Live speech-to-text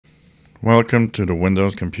Welcome to the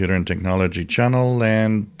Windows Computer and Technology channel,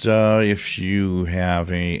 and if you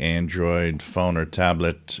have a Android phone or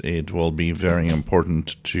tablet, it will be very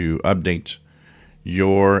important to update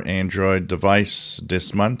your Android device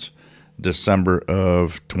this month, December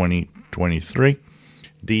of 2023.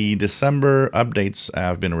 The December updates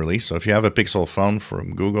have been released, so if you have a Pixel phone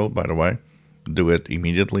from Google, by the way, do it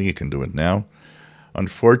immediately. You can do it now.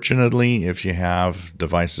 Unfortunately, if you have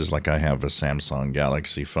devices like I have a Samsung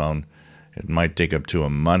Galaxy phone, it might take up to a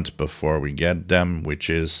month before we get them, which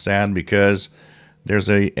is sad because there's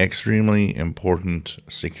a extremely important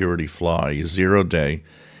security flaw, a 0-day.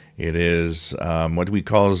 It is what we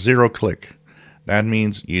call zero-click. That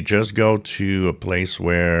means you just go to a place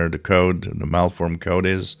where the code, the malformed code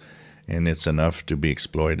is, and it's enough to be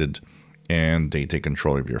exploited, and they take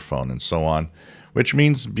control of your phone and so on. Which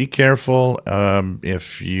means be careful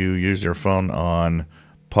if you use your phone on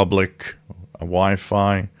public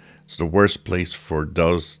Wi-Fi. It's the worst place for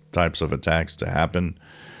those types of attacks to happen.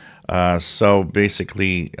 So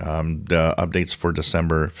basically, the updates for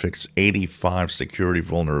December fix 85 security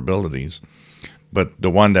vulnerabilities. But the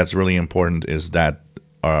one that's really important is that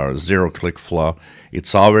zero-click flaw.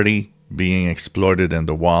 It's already being exploited in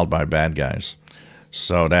the wild by bad guys.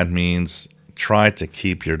 So that means try to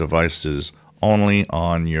keep your devices only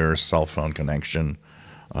on your cell phone connection,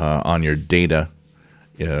 on your data,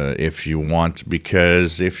 if you want,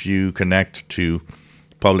 because if you connect to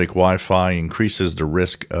public Wi-Fi, increases the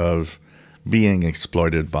risk of being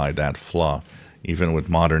exploited by that flaw, even with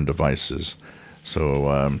modern devices.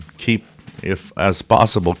 So if as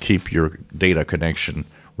possible, keep your data connection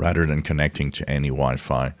rather than connecting to any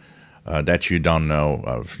Wi-Fi that you don't know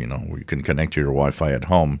of. You can connect to your Wi-Fi at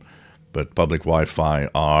home, but public Wi-Fi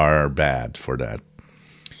are bad for that.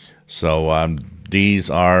 So these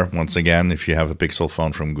are, once again, if you have a Pixel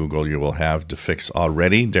phone from Google, you will have the fix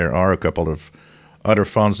already. There are a couple of other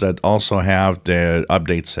phones that also have the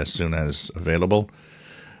updates as soon as available.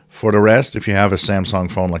 For the rest, if you have a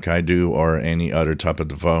Samsung phone like I do, or any other type of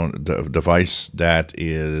device that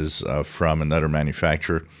is from another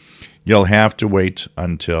manufacturer, you'll have to wait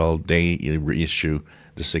until they reissue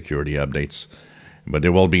the security updates. But it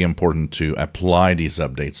will be important to apply these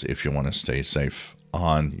updates if you want to stay safe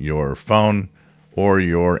on your phone or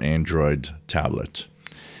your Android tablet.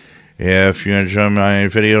 If you enjoy my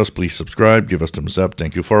videos, please subscribe, give us thumbs up.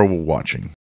 Thank you for watching.